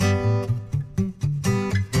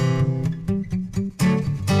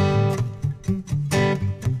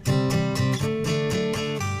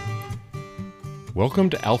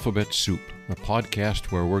Welcome to Alphabet Soup, a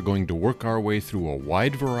podcast where we're going to work our way through a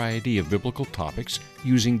wide variety of biblical topics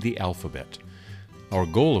using the alphabet. Our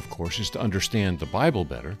goal, of course, is to understand the Bible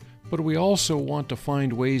better, but we also want to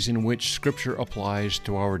find ways in which Scripture applies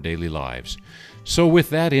to our daily lives. So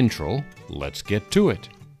with that intro, let's get to it.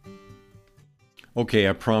 Okay,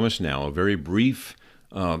 I promise now a very brief,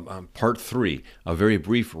 part 3, a very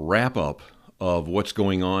brief wrap-up of what's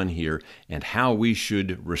going on here and how we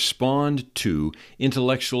should respond to,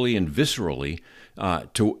 intellectually and viscerally,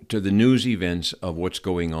 to the news events of what's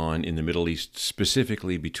going on in the Middle East,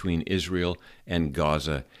 specifically between Israel and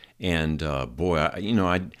Gaza. And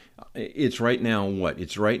it's right now what?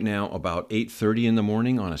 It's right now about 8:30 in the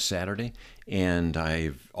morning on a Saturday, and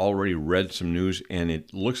I've already read some news, and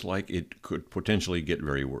it looks like it could potentially get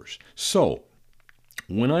very worse. So,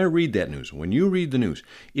 when I read that news, when you read the news,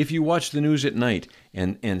 if you watch the news at night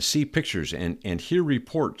and see pictures and hear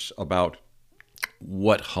reports about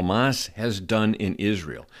what Hamas has done in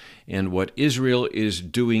Israel and what Israel is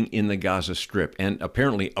doing in the Gaza Strip and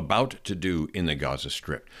apparently about to do in the Gaza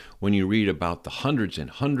Strip, when you read about the hundreds and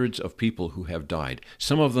hundreds of people who have died,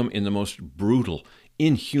 some of them in the most brutal,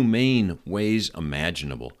 inhumane ways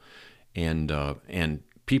imaginable, and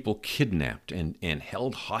people kidnapped and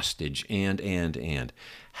held hostage, and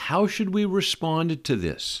how should we respond to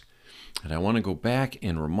this? And I want to go back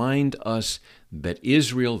and remind us that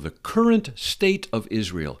Israel, the current state of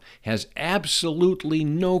Israel, has absolutely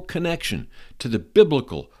no connection to the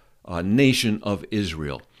biblical nation of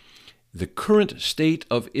Israel. The current state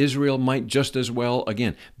of Israel might just as well,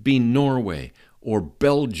 again, be Norway or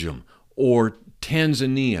Belgium or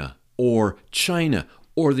Tanzania or China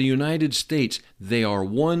or the United States. They are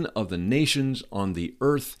one of the nations on the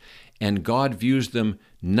earth, and God views them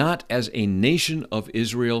not as a nation of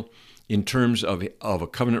Israel in terms of a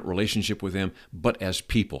covenant relationship with them, but as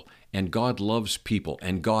people. And God loves people,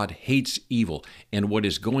 and God hates evil. And what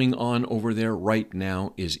is going on over there right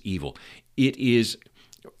now is evil. It is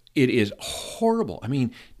horrible. I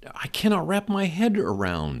mean, I cannot wrap my head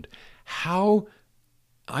around how,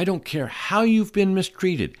 I don't care how you've been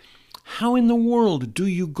mistreated, how in the world do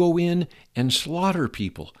you go in and slaughter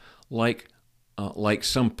people like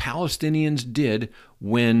some Palestinians did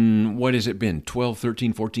when, what has it been, 12,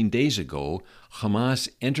 13, 14 days ago, Hamas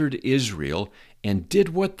entered Israel and did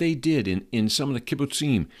what they did in some of the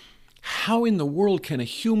kibbutzim? How in the world can a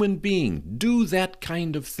human being do that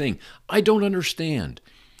kind of thing? I don't understand.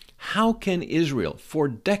 How can Israel, for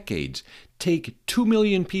decades, take 2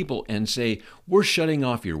 million people and say, we're shutting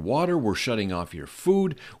off your water, we're shutting off your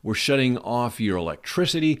food, we're shutting off your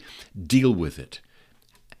electricity, deal with it?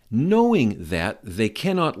 Knowing that they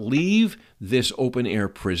cannot leave this open-air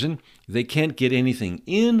prison, they can't get anything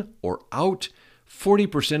in or out,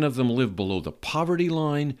 40% of them live below the poverty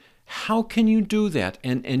line. How can you do that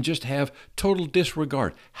and just have total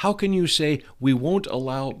disregard? How can you say, we won't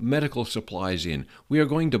allow medical supplies in, we are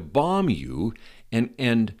going to bomb you,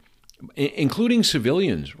 and including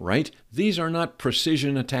civilians, right? These are not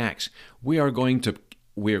precision attacks. We are going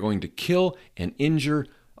to kill and injure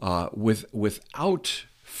without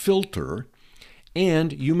filter,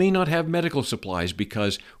 and you may not have medical supplies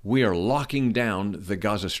because we are locking down the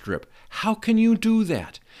Gaza Strip. How can you do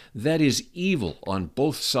that? That is evil on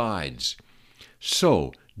both sides.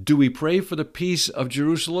 So, do we pray for the peace of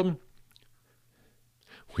Jerusalem?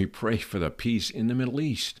 We pray for the peace in the Middle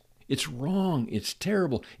East. It's wrong. It's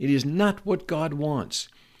terrible. It is not what God wants.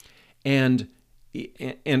 And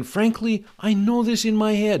frankly, I know this in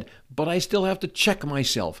my head, but I still have to check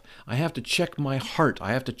myself. I have to check my heart.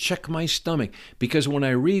 I have to check my stomach, because when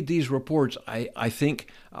I read these reports, I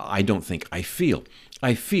feel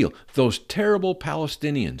those terrible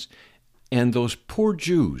Palestinians and those poor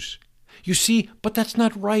Jews. You see, but that's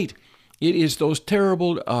not right. It is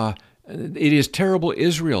terrible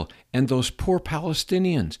Israel and those poor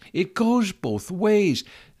Palestinians. It goes both ways.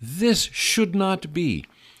 This should not be.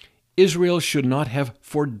 Israel should not have,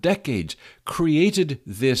 for decades, created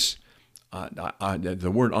this,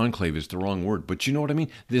 the word enclave is the wrong word, but you know what I mean?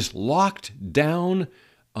 This locked down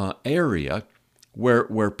area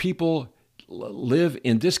where people live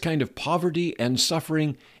in this kind of poverty and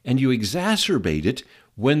suffering, and you exacerbate it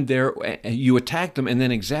when you attack them, and then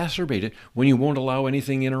exacerbate it when you won't allow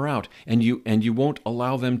anything in or out, and you won't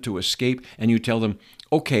allow them to escape, and you tell them,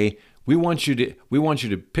 okay, we want you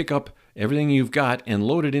to pick up everything you've got and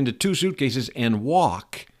load it into 2 suitcases and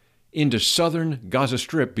walk into southern Gaza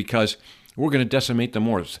Strip because we're going to decimate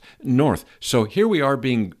the north. So here we are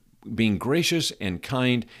being being gracious and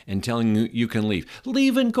kind and telling you you can leave.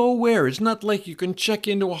 Leave and go where? It's not like you can check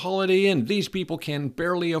into a Holiday Inn. These people can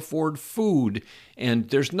barely afford food, and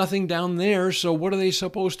there's nothing down there, so what are they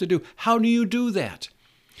supposed to do? How do you do that?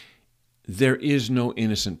 There is no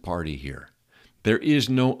innocent party here. There is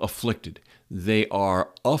no afflicted. They are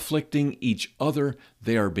afflicting each other.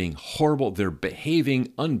 They are being horrible. They're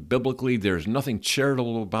behaving unbiblically. There's nothing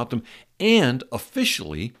charitable about them. And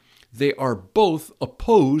officially, they are both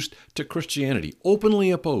opposed to Christianity,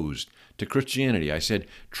 openly opposed to Christianity. I said,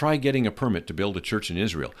 try getting a permit to build a church in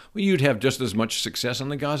Israel. Well, you'd have just as much success on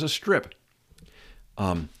the Gaza Strip.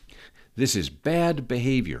 This is bad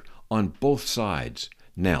behavior on both sides.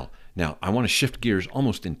 Now, I want to shift gears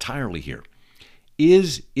almost entirely here.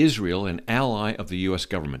 Is Israel an ally of the U.S.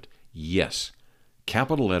 government? Yes.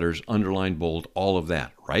 Capital letters, underlined, bold, all of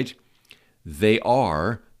that, right? They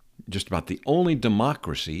are just about the only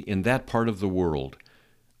democracy in that part of the world.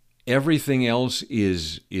 Everything else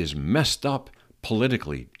is messed up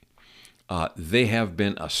politically. They have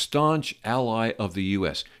been a staunch ally of the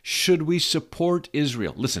U.S. Should we support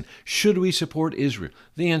Israel? Listen, should we support Israel?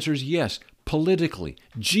 The answer is yes. Politically,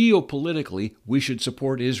 geopolitically, we should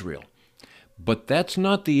support Israel. But that's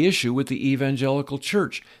not the issue with the evangelical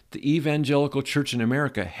church. The evangelical church in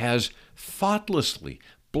America has thoughtlessly,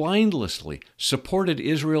 blindlessly supported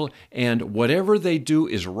Israel, and whatever they do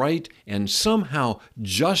is right and somehow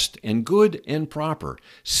just and good and proper,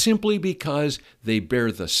 simply because they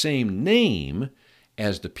bear the same name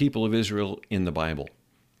as the people of Israel in the Bible.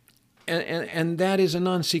 And that is a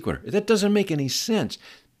non sequitur. That doesn't make any sense.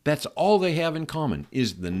 That's all they have in common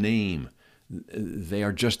is the name. They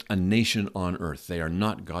are just a nation on earth. They are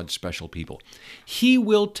not God's special people. He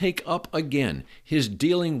will take up again his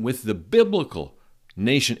dealing with the biblical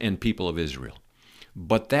nation and people of Israel.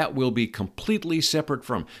 But that will be completely separate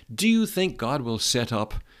from. Do you think God will set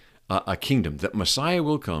up a kingdom, that Messiah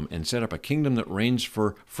will come and set up a kingdom that reigns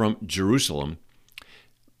from Jerusalem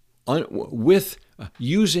with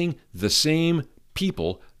using the same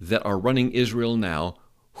people that are running Israel now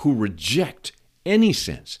who reject any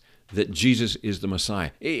sense that Jesus is the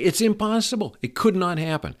Messiah? It's impossible. It could not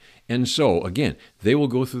happen. And so, again, they will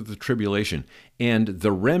go through the tribulation, and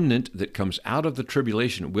the remnant that comes out of the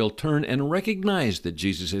tribulation will turn and recognize that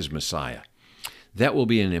Jesus is Messiah. That will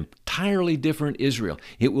be an entirely different Israel.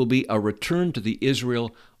 It will be a return to the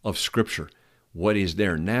Israel of Scripture. What is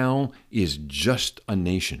there now is just a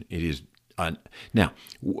nation. It is now,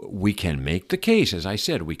 we can make the case, as I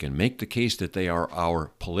said, we can make the case that they are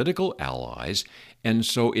our political allies, and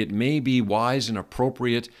so it may be wise and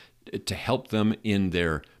appropriate to help them in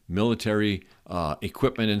their military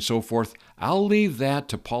equipment and so forth. I'll leave that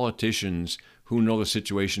to politicians who know the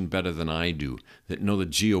situation better than I do, that know the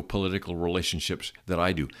geopolitical relationships that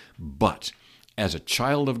I do. But as a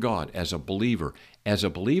child of God, as a believer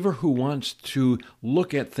who wants to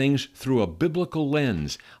look at things through a biblical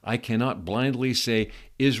lens, I cannot blindly say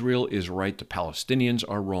Israel is right, the Palestinians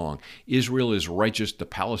are wrong. Israel is righteous, the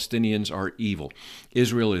Palestinians are evil.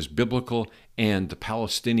 Israel is biblical, and the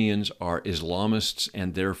Palestinians are Islamists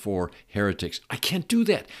and therefore heretics. I can't do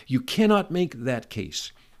that. You cannot make that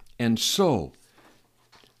case. And so,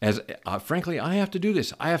 frankly, I have to do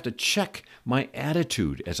this. I have to check my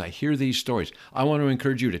attitude as I hear these stories. I want to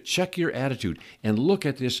encourage you to check your attitude and look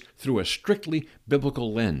at this through a strictly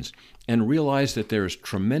biblical lens and realize that there is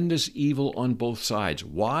tremendous evil on both sides.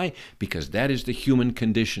 Why? Because that is the human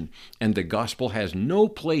condition, and the gospel has no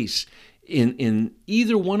place in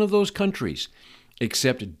either one of those countries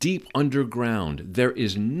except deep underground. There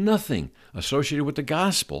is nothing associated with the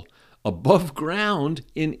gospel above ground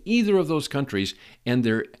in either of those countries, and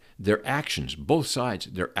their actions, both sides,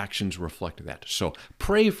 their actions reflect that. So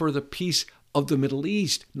pray for the peace of the Middle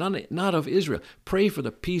East, not of Israel. Pray for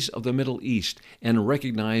the peace of the Middle East and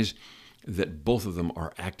recognize that both of them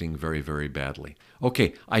are acting very, very badly.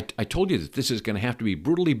 Okay, I told you that this is going to have to be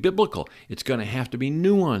brutally biblical. It's going to have to be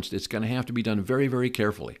nuanced. It's going to have to be done very, very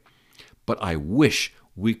carefully. But I wish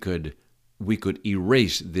we could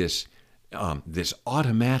erase this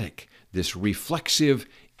automatic, this reflexive,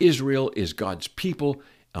 Israel is God's people,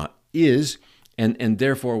 and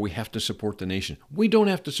therefore we have to support the nation. We don't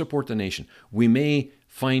have to support the nation. We may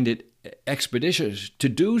find it expeditious to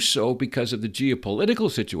do so because of the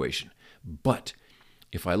geopolitical situation. But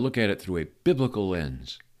if I look at it through a biblical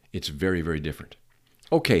lens, it's very, very different.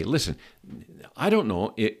 Okay, listen, I don't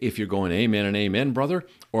know if you're going amen and amen, brother,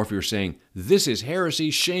 or if you're saying, this is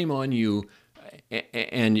heresy, shame on you,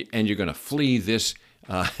 and you're going to flee this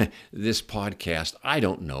this podcast. I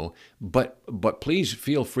don't know, but please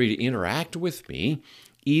feel free to interact with me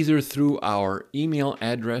either through our email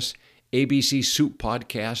address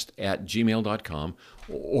abcsouppodcast@gmail.com,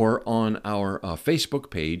 or on our Facebook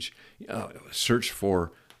page. Search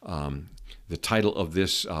for the title of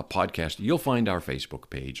this podcast. You'll find our Facebook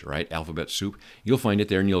page, right? Alphabet Soup. You'll find it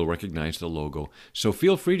there and you'll recognize the logo. So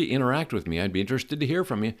feel free to interact with me. I'd be interested to hear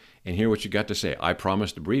from you and hear what you got to say. I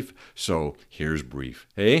promised a brief, so here's brief.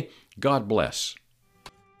 Hey, God bless.